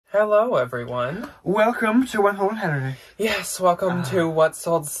Hello, everyone. Welcome to What Sold Saturday. Yes, welcome to What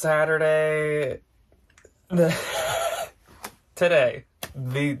Sold Saturday. Today.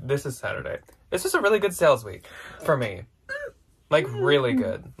 This is Saturday. This was a really good sales week for me. Like, really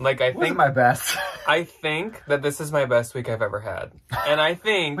good. Like, I think... Wasn't my best. I think that this is my best week I've ever had. And I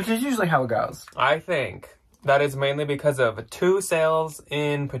think... Which is usually how it goes. I think that is mainly because of two sales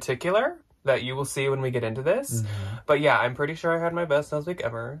in particular that you will see when we get into this. Mm-hmm. But yeah, I'm pretty sure I had my best sales week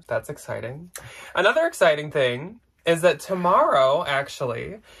ever. That's exciting. Another exciting thing is that tomorrow,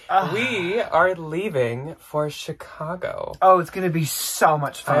 actually, we are leaving for Chicago. Oh, it's going to be so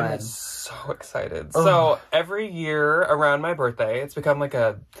much fun. I'm so excited. So every year around my birthday, it's become like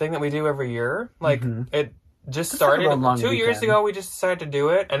a thing that we do every year. Like, it just started like 2 years ago. We just decided to do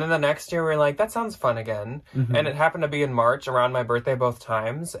it, and then the next year we were like, that sounds fun again. And it happened to be in March around my birthday both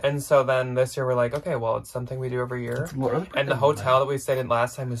times, and so then this year we're like, okay, well, it's something we do every year. And the hotel that we stayed in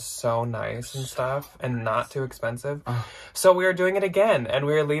last time was so nice and stuff and not too expensive. So we are doing it again, and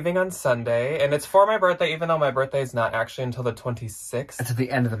we are leaving on Sunday, and it's for my birthday, even though my birthday is not actually until the 26th. It's at the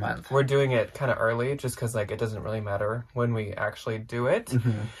end of the month. We're doing it kind of early just because like it doesn't really matter when we actually do it.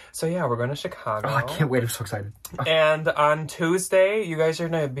 So yeah, we're going to Chicago. Oh, I can't wait. I'm so excited. And on Tuesday, you guys are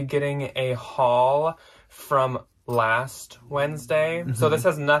going to be getting a haul from last Wednesday. So this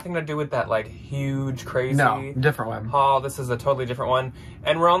has nothing to do with that, like, huge, crazy different one. haul. This is a totally different one.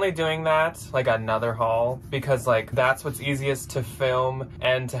 And we're only doing that, like, another haul, because, like, that's what's easiest to film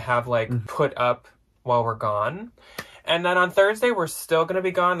and to have, like, put up while we're gone. And then on Thursday, we're still going to be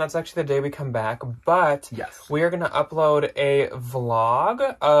gone. That's actually the day we come back. But we are going to upload a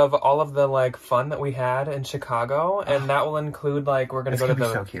vlog of all of the, like, fun that we had in Chicago. And that will include, like, we're going to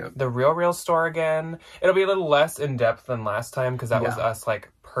go to the Real store again. It'll be a little less in-depth than last time because that was us, like,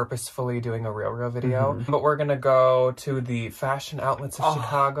 purposefully doing a Real video. But we're going to go to the fashion outlets of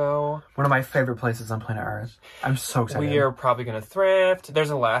Chicago. One of my favorite places on planet Earth. I'm so excited. We are probably going to thrift. There's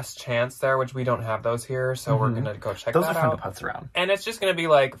a Last Chance there, which we don't have those here. So we're going to go check those that are fun out. to putz around. And it's just going to be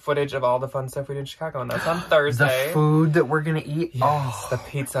like footage of all the fun stuff we did in Chicago. And that's on Thursday. The food that we're going to eat. Yes, the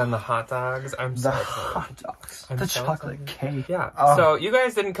pizza and the hot dogs. I'm so excited. Hot dogs. The chocolate cake. Yeah. So you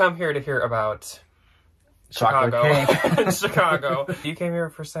guys didn't come here to hear about Chicago. Chicago. You came here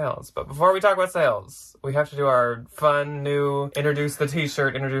for sales. But before we talk about sales, we have to do our fun new introduce the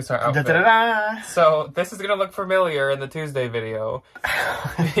t-shirt, introduce our outfit. So this is going to look familiar in the Tuesday video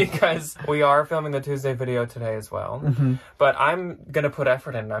because we are filming the Tuesday video today as well. But I'm going to put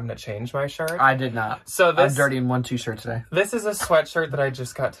effort in and I'm going to change my shirt. I did not. So this, I'm dirty in one t-shirt today. This is a sweatshirt that I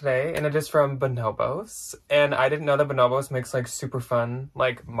just got today and it is from Bonobos. And I didn't know that Bonobos makes like super fun,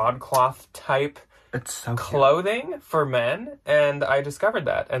 like ModCloth type it's so clothing for men, and I discovered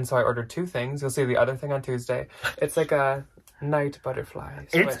that, and so I ordered two things. You'll see the other thing on Tuesday. It's like a night butterfly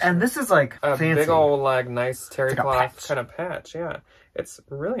sweatshirt. And this is like a fancy. Big old like nice terry cloth kind of patch. Yeah, it's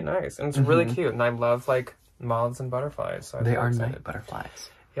really nice and it's really cute, and I love like moths and butterflies. So they are night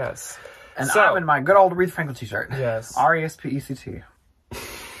butterflies. Yes, and so, I'm in my good old Aretha Franklin t-shirt. Yes, RESPECT.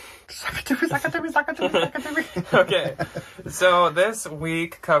 Okay, so this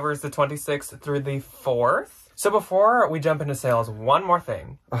week covers the 26th through the 4th. So before we jump into sales, one more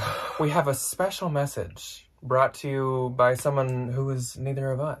thing. We have a special message brought to you by someone who is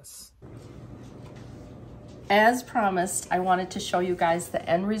neither of us. As promised, I wanted to show you guys the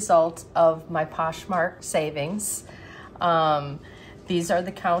end result of my POSHMARK savings. These are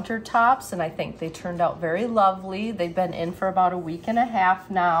the countertops, and I think they turned out very lovely. They've been in for about a week and a half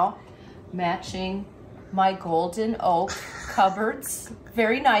now, matching my golden oak cupboards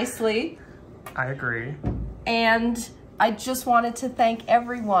very nicely. I agree. And I just wanted to thank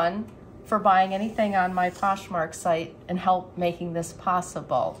everyone for buying anything on my POSHMARK site and help making this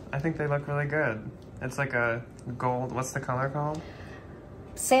possible. I think they look really good. It's like a gold, what's the color called?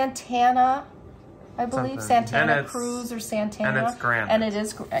 Santana. I believe something. Santana Cruz or Santana. And it's granite. And it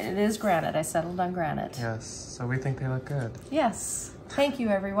is granite. I settled on granite. Yes, so we think they look good. Yes. Thank you,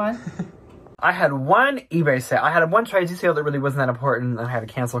 everyone. I had one eBay sale. I had one Tracy sale that really wasn't that important, and I had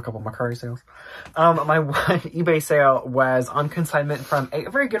to cancel a couple of Mercari sales. My one eBay sale was on consignment from a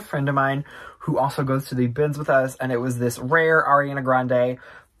very good friend of mine who also goes to the bins with us, and it was this rare Ariana Grande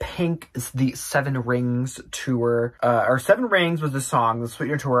Pink, the Seven Rings tour, or Seven Rings was the song, the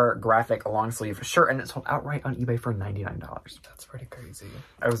Sweetener Tour graphic long sleeve shirt, and it sold outright on eBay for $99. That's pretty crazy.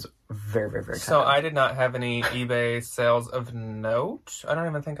 I was very, very, very excited. So I did not have any eBay sales of note. I don't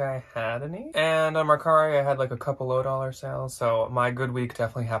even think I had any. And on Mercari, I had like a couple low dollar sales. So my good week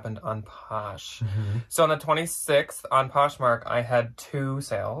definitely happened on Posh. So on the 26th on Poshmark, I had 2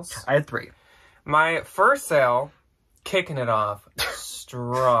 sales. I had 3. My first sale kicking it off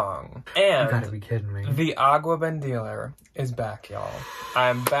strong. And You gotta be kidding me. the Agua Bendealer is back, y'all.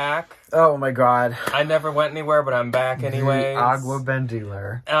 I'm back. Oh my god. I never went anywhere, but I'm back anyway. Agua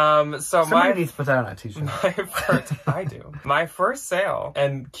Bendealer. So Somebody needs to put that on a t-shirt. I do. My first sale,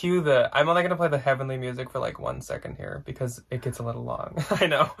 and cue the, I'm only going to play the heavenly music for like 1 second here because it gets a little long. I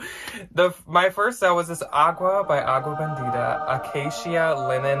know. My first sale was this Agua by Agua Bendita Acacia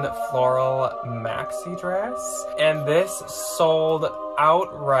Linen Floral Maxi Dress. And this sold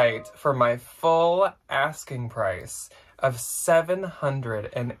outright for my full asking price of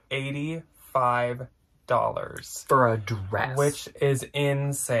 $785 for a dress, which is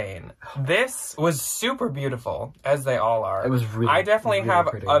insane. This was super beautiful, as they all are. It was really, I definitely really have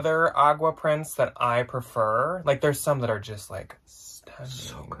pretty. other Agua prints that I prefer. Like, there's some that are just like stunning.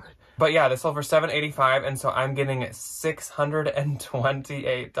 So good. But yeah, this sold for $785, and so I'm getting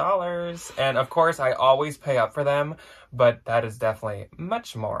 $628. And of course, I always pay up for them, but that is definitely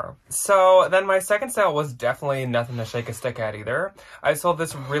much more. So then my second sale was definitely nothing to shake a stick at either. I sold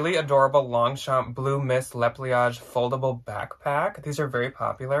this really adorable Longchamp Blue Mist Le Pliage foldable backpack. These are very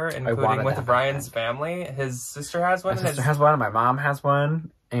popular, including with Ryan's family. His sister has one. My sister has one, and my mom has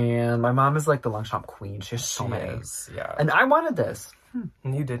one. And my mom is like the Longchamp queen. She has so many. Yeah. And I wanted this.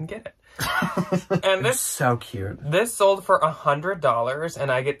 And you didn't get it. And this so cute. This sold for $100 and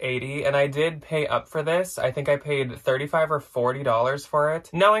I get $80, and I did pay up for this. I think I paid $35 or $40 for it,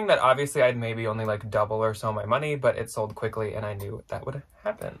 knowing that obviously I'd maybe only like double or so my money, but it sold quickly and I knew that would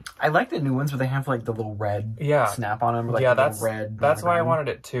happen. I like the new ones where they have like the little red snap on them. Like that's red. That's why I wanted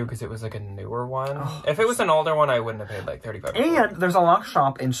it too, because it was like a newer one. Oh, if it was an older one, I wouldn't have paid like $35. And there's a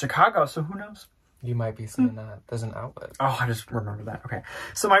Longchamp in Chicago, so who knows? You might be seeing that. There's an outlet. Oh, I just remembered that. Okay.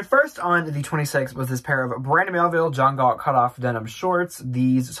 So my first on the 26th was this pair of Brandon Melville John Galt cutoff denim shorts.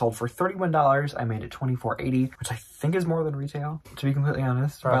 These sold for $31. I made it $24.80, which I think is more than retail, to be completely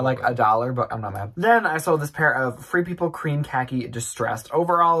honest. Probably. By like $1, but I'm not mad. Then I sold this pair of Free People cream khaki distressed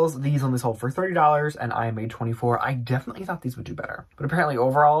overalls. These only sold for $30 and I made $24. I definitely thought these would do better, but apparently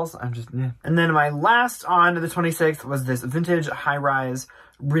overalls, I'm just, eh. And then my last on the 26th was this vintage high-rise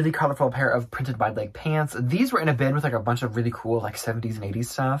really colorful pair of printed wide leg pants. These were in a bin with like a bunch of really cool like 70s and 80s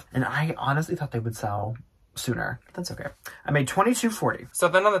stuff, and I honestly thought they would sell sooner. That's okay. I made $22.40. So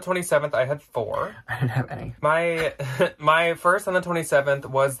then on the 27th, I had 4. I didn't have any. My first on the 27th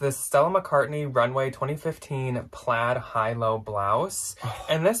was this Stella McCartney Runway 2015 plaid high-low blouse. Oh.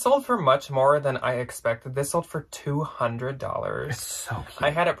 And this sold for much more than I expected. This sold for $200. It's so cute. I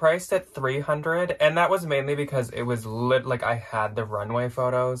had it priced at $300, and that was mainly because it was like I had the runway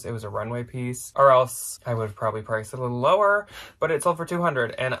photos. It was a runway piece, or else I would have probably priced it a little lower, but it sold for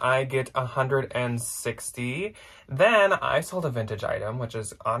 $200 and I get $160. Then I sold a vintage item, which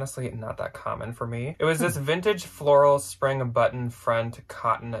is honestly not that common for me. It was this vintage floral spring button front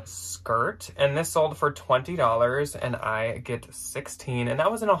cotton skirt, and this sold for $20 and I get $16, and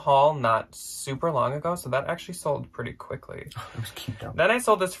that was in a haul not super long ago, so that actually sold pretty quickly. Oh, it was cute though. Then I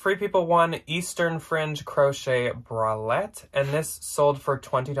sold this Free People One Eastern Fringe Crochet Bralette, and this sold for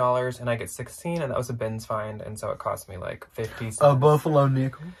 $20 and I get $16, and that was a bins find, and so it cost me like 50 cents. A buffalo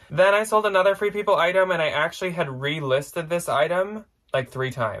nickel. Then I sold another Free People item, and I actually had relisted this item like 3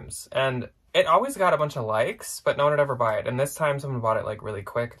 times, and it always got a bunch of likes, but no one would ever buy it. And this time someone bought it like really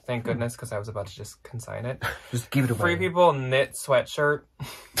quick, thank goodness, because I was about to just consign it. Just give it away. Free People knit sweatshirt.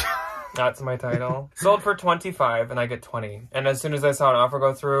 That's my title. Sold for $25 and I get $20. And as soon as I saw an offer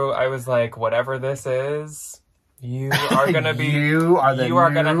go through, I was like, whatever this is, you are gonna be you are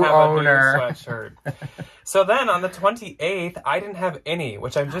gonna have owner. A new sweatshirt. So then on the 28th, I didn't have any,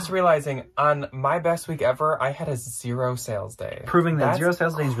 which I'm just realizing on my best week ever, I had a 0 sales day. Proving that 0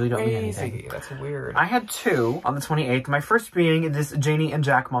 sales days really don't mean anything. That's weird. I had 2 on the 28th. My first being this Janie and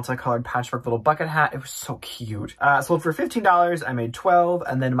Jack multicolored patchwork little bucket hat. It was so cute. Sold for $15. I made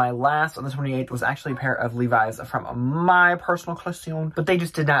 $12. And then my last on the 28th was actually a pair of Levi's from my personal collection, but they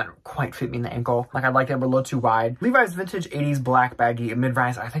just did not quite fit me in the ankle. Like, I liked them, but a little too wide. Levi's vintage 80s black baggy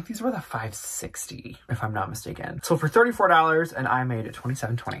mid-rise. I think these were the 560, if I'm not mistaken. Sold for $34 and I made it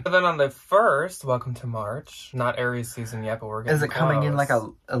 $27.20. So then on the 1st, welcome to March. Not Aries season yet, but we're getting Is it close. Coming in like a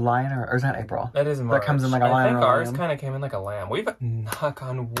lion, or is that April? That is March. That comes in like a lion. I think or ours lamb. kind of came in like a lamb. We've, knock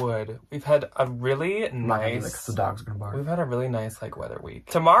on wood, we've had a really nice... the dog's gonna bark. We've had a really nice like weather week.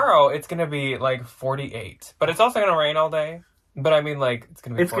 Tomorrow, it's gonna be like 48, but it's also gonna rain all day. But I mean, like,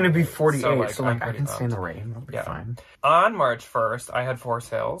 it's gonna be 48, so, like, I can pumped. stay in the rain. It'll be fine. On March 1st, I had 4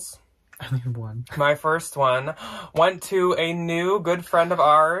 sales. I need one. My first one went to a new good friend of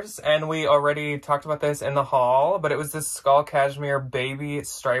ours, and we already talked about this in the haul, but it was this skull cashmere baby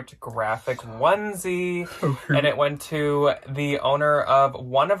striped graphic onesie, and it went to the owner of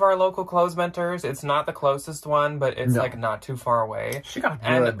one of our local clothes mentors. It's not the closest one, but it's like not too far away. She got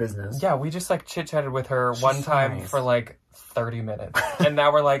a good business. Yeah, we just like chit-chatted with her one time for like 30 minutes, and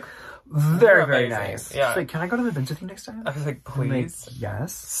now we're like, very, very nice. Yeah. She's like, can I go to the event with you next time? I was like, please. Like,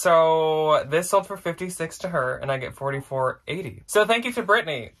 yes. So this sold for $56 to her, and I get $44.80. So thank you to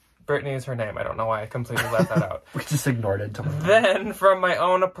Brittany. Brittany is her name. I don't know why I completely left that out. We just ignored it. Then, from my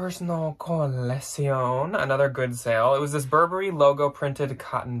own personal collection, another good sale. It was this Burberry logo printed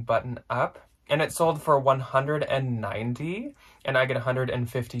cotton button up, and it sold for $190, and I get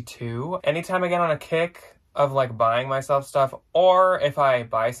 $152. Anytime I get on a kick of like buying myself stuff, or if I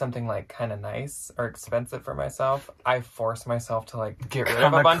buy something like kind of nice or expensive for myself, I force myself to like get rid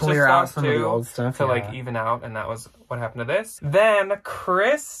of a bunch of stuff too, old stuff, to like even out, and that was what happened to this. Then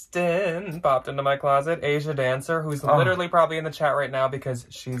Kristen popped into my closet, Asia Dancer, who's literally probably in the chat right now because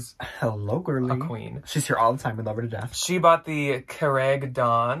she's hello girly, a queen. She's here all the time. We love her to death. She bought the Carreg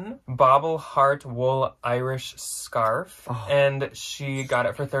Dawn Bobble Heart Wool Irish Scarf, and she got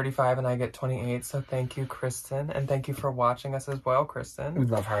it for $35, and I get $28. So thank you, Kristen, and thank you for watching us as well, Kristen. We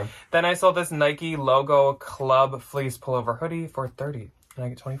love her. Then I sold this Nike logo club fleece pullover hoodie for $30, and I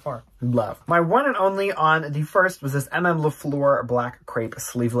get $24. Love. My one and only on the first was this LaFleur black crepe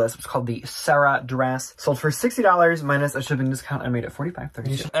sleeveless. It's called the Sarah dress. Sold for $60 minus a shipping discount. I made it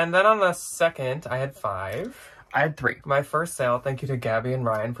 $45.32. And then on the second, I had 5. I had 3. My first sale, thank you to Gabby and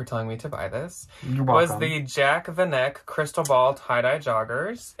Ryan for telling me to buy this, You're was welcome. the Jack Vanek Crystal Ball tie-dye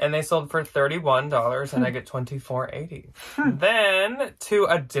joggers, and they sold for $31, and I get $24.80. Then, to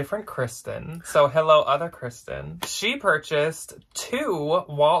a different Kristen, so hello other Kristen, she purchased 2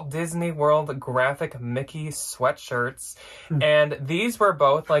 Walt Disney World graphic Mickey sweatshirts, and these were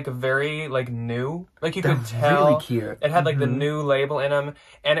both like very like new, like you could tell. Really cute. It had like the new label in them,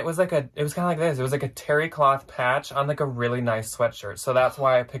 and it was like it was kind of like this. It was like a terry cloth patch on like a really nice sweatshirt. So that's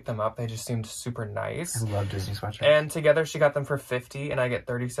why I picked them up. They just seemed super nice. I love Disney sweatshirts. And together she got them for $50, and I get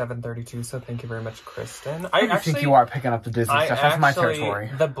 $37.32. So thank you very much, Kristen. I think you are picking up the Disney stuff. That's my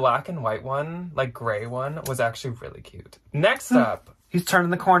territory. The black and white one, like gray one, was actually really cute. Next up. He's turning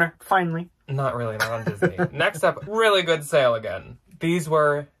the corner, finally. Not really, not on Disney. Next up, really good sale again. These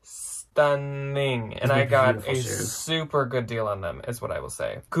were stunning, and I got a super good deal on them, is what I will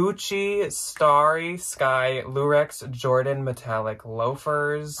say. Gucci Starry Sky Lurex Jordan metallic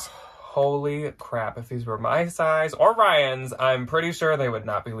loafers. Holy crap, if these were my size or Ryan's, I'm pretty sure they would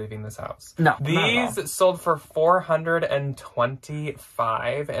not be leaving this house. No, these sold for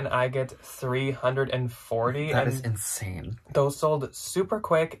 $425, and I get $340. That is insane. Those sold super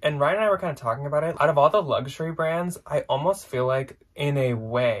quick, and Ryan and I were kind of talking about it. Out of all the luxury brands, I almost feel like, in a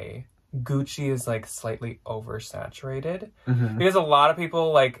way, Gucci is like slightly oversaturated, because a lot of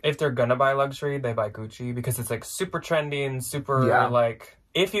people, like, if they're gonna buy luxury, they buy Gucci because it's like super trendy and super like,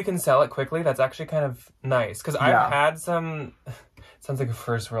 if you can sell it quickly, that's actually kind of nice. Because I've had some, sounds like a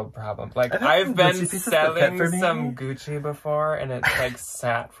first world problem. Like, I've been selling some Gucci before, and it like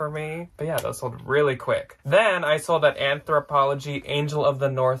sat for me. But yeah, those sold really quick. Then I sold that Anthropologie Angel of the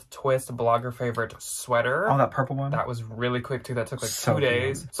North Twist blogger favorite sweater. Oh, that purple one? That was really quick too. That took like 2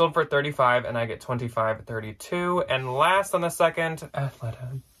 days. Sold for $35, and I get $25.32. And last on the second,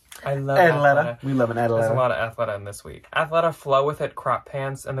 Athleta. I love Athleta. We love an Athleta. There's a lot of Athleta in this week. Athleta Flow With It crop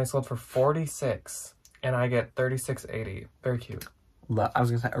pants, and they sold for $46, and I get $36.80. Very cute. I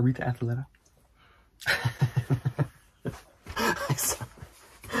was gonna say Aretha Athleta.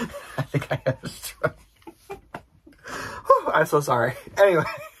 I think I had a stroke. I'm so sorry. Anyway.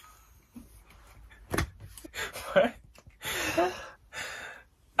 What?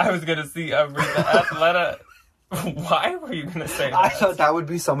 I was gonna see Aretha Athleta. Why were you gonna say that? I thought that would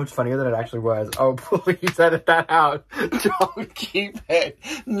be so much funnier than it actually was. Oh, please edit that out. Don't keep it.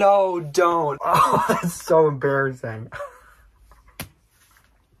 No, don't. Oh, that's so embarrassing.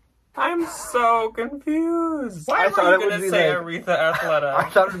 I'm so confused. Why I were thought you it would gonna be say like, Aretha Athleta? I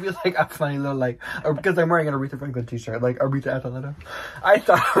thought it would be like a funny little, like, because I'm wearing an Aretha Franklin t-shirt, like Aretha Athleta. I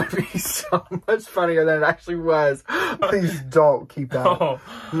thought it would be so much funnier than it actually was. Please don't keep that. Oh.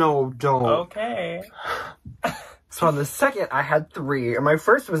 No, don't. Okay. So on the second, I had 3. And my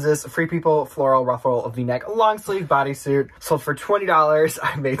first was this Free People floral ruffle V-neck long sleeve bodysuit. Sold for $20.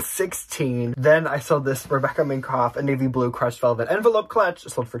 I made 16. Then I sold this Rebecca Minkoff, a navy blue crushed velvet envelope clutch.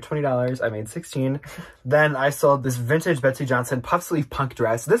 Sold for $20. I made 16. Then I sold this vintage Betsey Johnson puff sleeve punk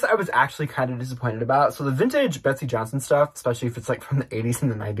dress. This I was actually kind of disappointed about. So the vintage Betsey Johnson stuff, especially if it's like from the 80s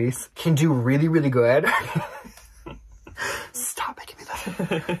and the 90s, can do really, really good. Stop making me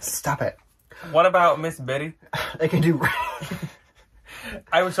laugh. Stop it. What about Miss Betty? They can do...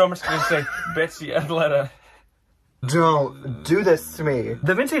 I was so much going to say Betsy Athleta. Don't do this to me.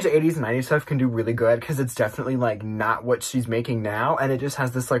 The vintage 80s and 90s stuff can do really good because it's definitely like not what she's making now, and it just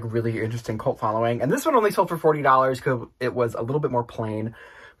has this like really interesting cult following. And this one only sold for $40 because it was a little bit more plain,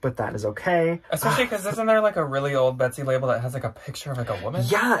 but that is okay. Especially because isn't there like a really old Betsy label that has like a picture of like a woman?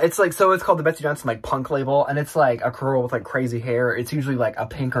 Yeah, it's like, so it's called the Betsey Johnson like punk label, and it's like a girl with like crazy hair. It's usually like a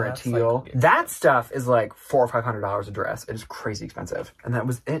pink or a teal. Like, that stuff is like $400 or $500 a dress. It is crazy expensive. And that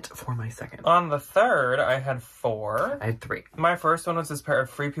was it for my second. On the third, I had 4. I had 3. My first one was this pair of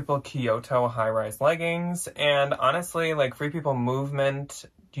Free People Kyoto high-rise leggings, and honestly, like Free People movement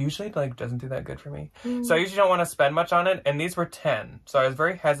usually like doesn't do that good for me. So I usually don't want to spend much on it, and these were 10. So I was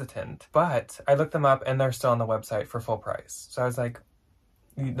very hesitant, but I looked them up and they're still on the website for full price. So I was like,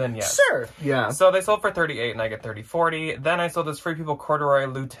 then yes. Sure. Yeah. So they sold for $38 and I get $30.40. Then I sold this Free People corduroy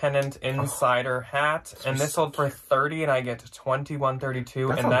lieutenant insider hat, and this sold for $30 and I get $21.32.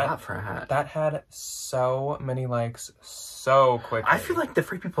 That's and a that lot for a hat. That had so many likes so quickly. I feel like the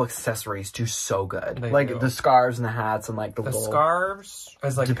Free People accessories do so good. They like do. the scarves and the hats and like the little... scarves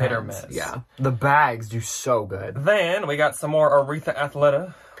is like hit or miss. Yeah. The bags do so good. Then we got some more Aretha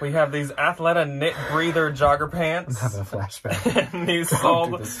Athleta. We have these Athleta knit breather jogger pants. I'm having a flashback. And these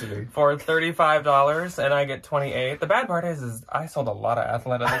sold for $35 and I get $28. The bad part is I sold a lot of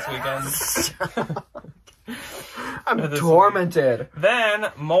Athleta this weekend. I'm tormented.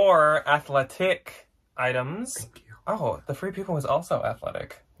 Then more athletic items. Thank you. Oh, the Free People was also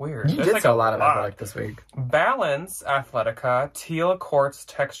athletic. Weird. You There's did like sell a lot of athletic this week. Balance Athletica teal quartz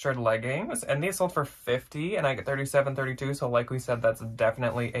textured leggings, and these sold for $50 and I get $37.32. So like we said, that's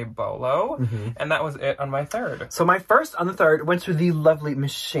definitely a bolo. And that was it on my third. So my first on the third went to the lovely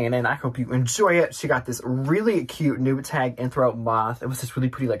Miss Shannon. I hope you enjoy it. She got this really cute new tag Anthro moth. It was this really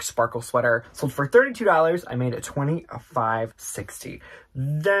pretty like sparkle sweater. Sold for $32. I made it $25.60.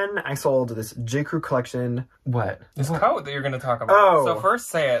 Then I sold this J. Crew collection. What? This coat that you're going to talk about. Oh. So first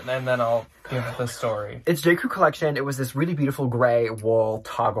say it, and then I'll give the story. It's J. Crew collection. It was this really beautiful gray wool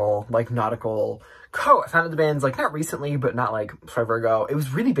toggle, like nautical coat. I found it at the bins, like not recently, but not like forever ago. It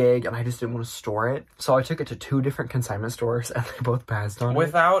was really big, and I just didn't want to store it. So I took it to 2 different consignment stores, and they both passed on it.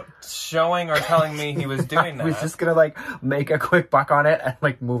 Without showing or telling me he was doing that. I was just gonna like make a quick buck on it and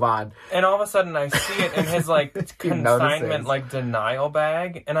like move on. And all of a sudden I see it in his like consignment like denial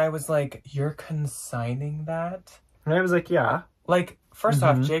bag, and I was like, "You're consigning that?" And I was like, yeah. Like, first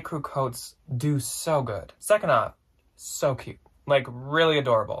off, J. Crew coats do so good. Second off, so cute. Like, really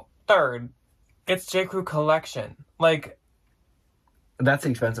adorable. Third, it's J. Crew collection. Like... That's the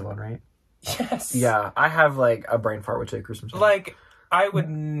expensive one, right? Yes. Yeah, I have like a brain fart with J. Crew sometimes. Like, I would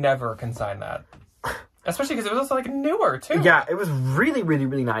never consign that. Especially because it was also like newer, too. Yeah, it was really, really,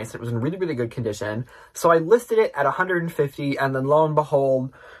 really nice. It was in really, really good condition. So I listed it at $150, and then lo and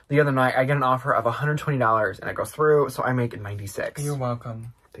behold, the other night I get an offer of $120, and it goes through, so I make it $96. You're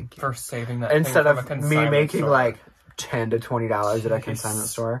welcome. Thank you. For saving that Instead thing from of a consignment me making store. like $10 to $20 at a consignment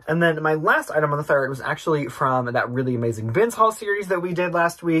store. And then my last item on the third was actually from that really amazing Vince Haul series that we did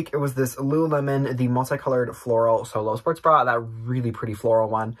last week. It was this Lululemon, the multicolored floral solo sports bra, that really pretty floral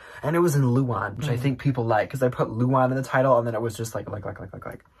one. And it was in Luan, which I think people like because I put Luan in the title, and then it was just like.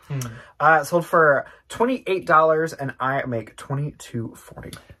 Sold for $28 and I make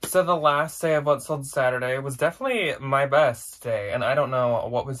 $22.40. So the last day of what sold Saturday was definitely my best day, and I don't know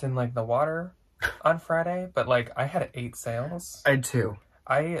what was in like the water on Friday, but like I had 8 sales. I had 2.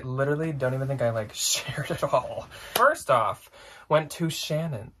 I literally don't even think I like shared it all. First off, went to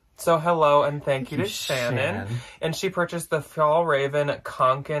Shannon. So hello and thank you to Shannon. And she purchased the Fall Raven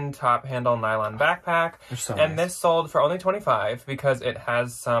Konkin top handle nylon backpack. So and nice. this sold for only $25 because it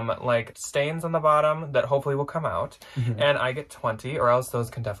has some like stains on the bottom that hopefully will come out. And I get $20, or else those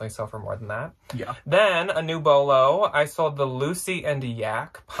can definitely sell for more than that. Yeah. Then a new bolo. I sold the Lucy and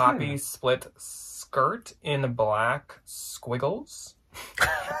Yak poppy split skirt in black squiggles.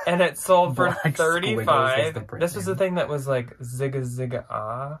 And it sold for Black $35. This was the name. thing that was like Zigga Zigga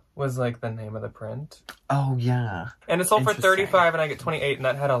Ah was like the name of the print. Oh, yeah. And it sold for Interesting. $35 and I get $28, and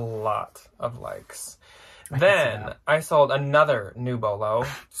that had a lot of likes. Then I sold another new bolo.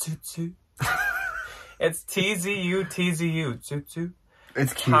 It's TZU. Tsu.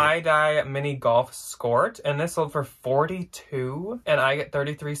 It's cute. Tie-dye mini golf skort, and this sold for $42, and I get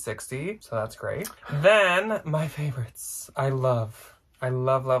 $33.60, so that's great. Then, my favorites. I love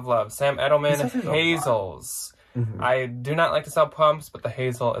Sam Edelman hazels. I do not like to sell pumps, but the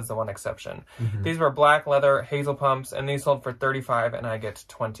hazel is the one exception. These were black leather hazel pumps, and these sold for $35, and I get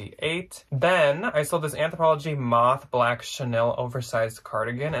 $28. Then I sold this Anthropologie moth black Chanel oversized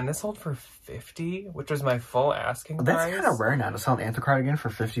cardigan, and this sold for $50, which was my full asking price. That's kind of rare now to sell an Anthro cardigan for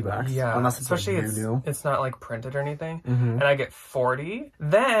 $50. Yeah, unless it's especially like new. It's not like printed or anything. And I get $40.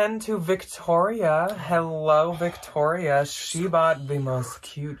 Then to Victoria. Hello, Victoria. She bought the most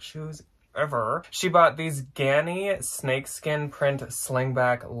cute shoes ever. She bought these Ganni snakeskin print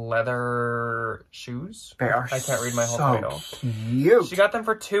slingback leather shoes. They are I can't read my whole so title. Cute. She got them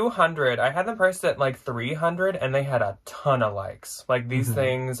for $200. I had them priced at like $300, and they had a ton of likes. Like these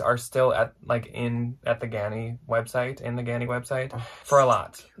things are still at the Ganni website, for a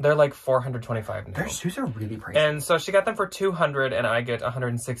lot. They're like $425 now. Their shoes are really pricey. And so she got them for $200, and I get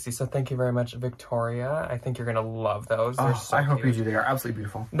 $160. So thank you very much, Victoria. I think you're gonna love those. They're so I hope cute. you do. They are absolutely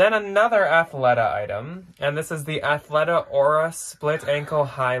beautiful. Then another Athleta item, and this is the Athleta Aura split ankle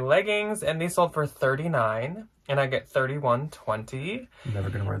high leggings, and these sold for $39, and I get $31.20. I'm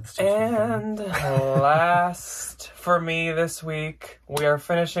never gonna wear this. And last for me this week, we are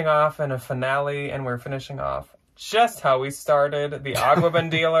finishing off in a finale, and we're finishing off just how we started, the Agua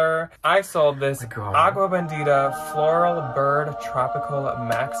Bandila. I sold this Agua Bandita floral bird tropical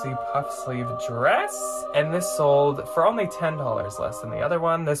maxi puff sleeve dress, and this sold for only $10 less than the other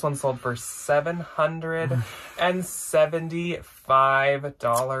one. This one sold for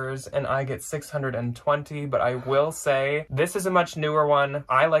 $775, and I get $620. But I will say, this is a much newer one.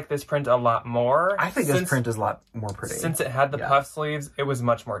 I like this print a lot more. I think this print is a lot more pretty. Since it had the puff sleeves, it was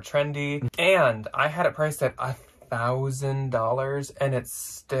much more trendy, and I had it priced at $1,000, and it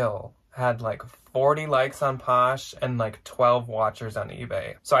still had like 40 likes on Posh and like 12 watchers on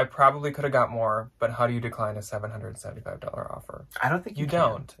eBay. So I probably could have got more, but how do you decline a $775 offer? I don't think you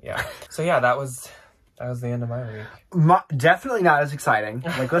don't. Yeah. So yeah, that was the end of my week. Definitely not as exciting.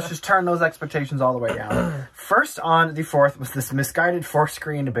 Like, let's just turn those expectations all the way down. First on the 4th was this misguided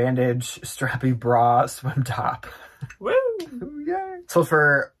 4-screen bandage strappy bra swim top. Woo! Yay! Sold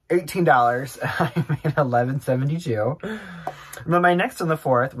for $18. I made $11.72. But my next on the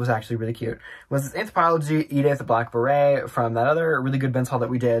 4th was actually really cute. Was this Anthropologie Edith Black Beret from that other really good Ben's haul that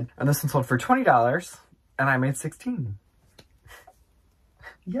we did. And this one sold for $20, and I made $16.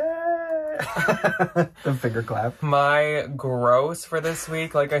 Yay! The finger clap. My gross for this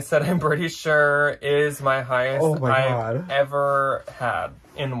week, like I said, I'm pretty sure is my highest I've ever had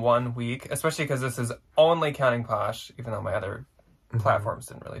in 1 week. Especially because this is only counting Posh, even though my other platforms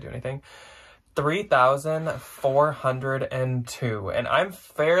didn't really do anything. 3,402, and I'm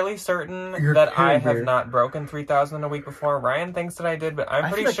fairly certain that I have not broken 3,000 in a week before. Ryan thinks that I did, but I'm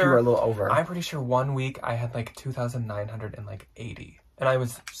pretty sure you were a little over. I'm pretty sure 1 week I had like 2,980, and I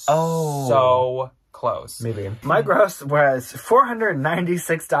was so close. Maybe my gross was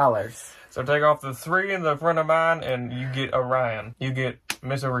 $496. So take off the 3 in the front of mine, and you get Orion. You get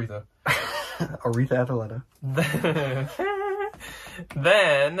Miss Aretha. Aretha Athleta.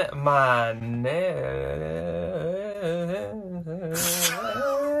 Then my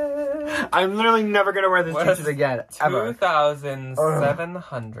I'm literally never gonna wear this t-shirt again.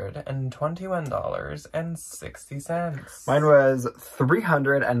 $2,721.60. Mine was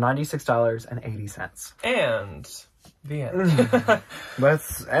 $396.80. And the end.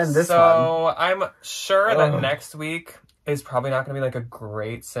 Let's end this one. So I'm sure that next week is probably not going to be like a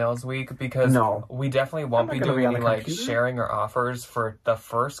great sales week, because we definitely won't be doing any like sharing or offers for the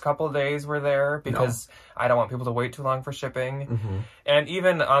first couple of days we're there, because I don't want people to wait too long for shipping. And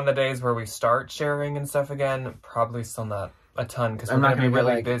even on the days where we start sharing and stuff again, probably still not a ton, because I'm not going to be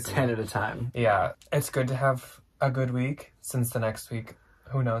really like busy. 10 at a time. Yeah, it's good to have a good week, since the next week,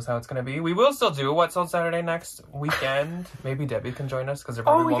 who knows how it's going to be. We will still do What Sold Saturday next weekend. Maybe Debbie can join us, because there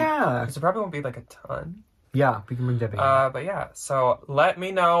probably won't be like a ton. Yeah, we can bring Debbie. But yeah, so let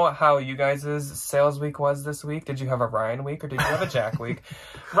me know how you guys' sales week was this week. Did you have a Ryan week, or did you have a Jack week?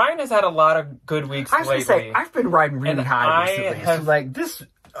 Ryan has had a lot of good weeks lately. I was going to say, I've been riding really high recently. So like this,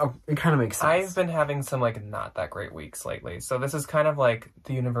 it kind of makes sense. I've been having some like not that great weeks lately. So this is kind of like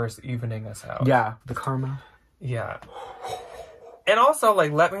the universe evening us out. Yeah, the karma. Yeah. And also,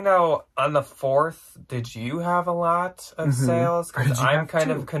 like, let me know on the 4th, did you have a lot of sales? Because I'm kind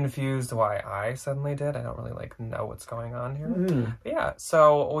of confused why I suddenly did. I don't really, like, know what's going on here. But yeah,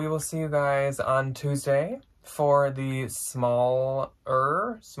 so we will see you guys on Tuesday for the smallish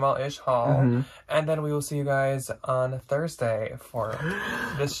haul. And then we will see you guys on Thursday for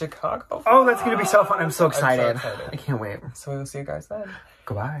the Chicago. Oh, that's going to be so fun. I'm so excited. I'm so excited. I can't wait. So we will see you guys then.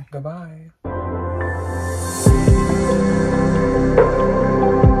 Goodbye. Goodbye.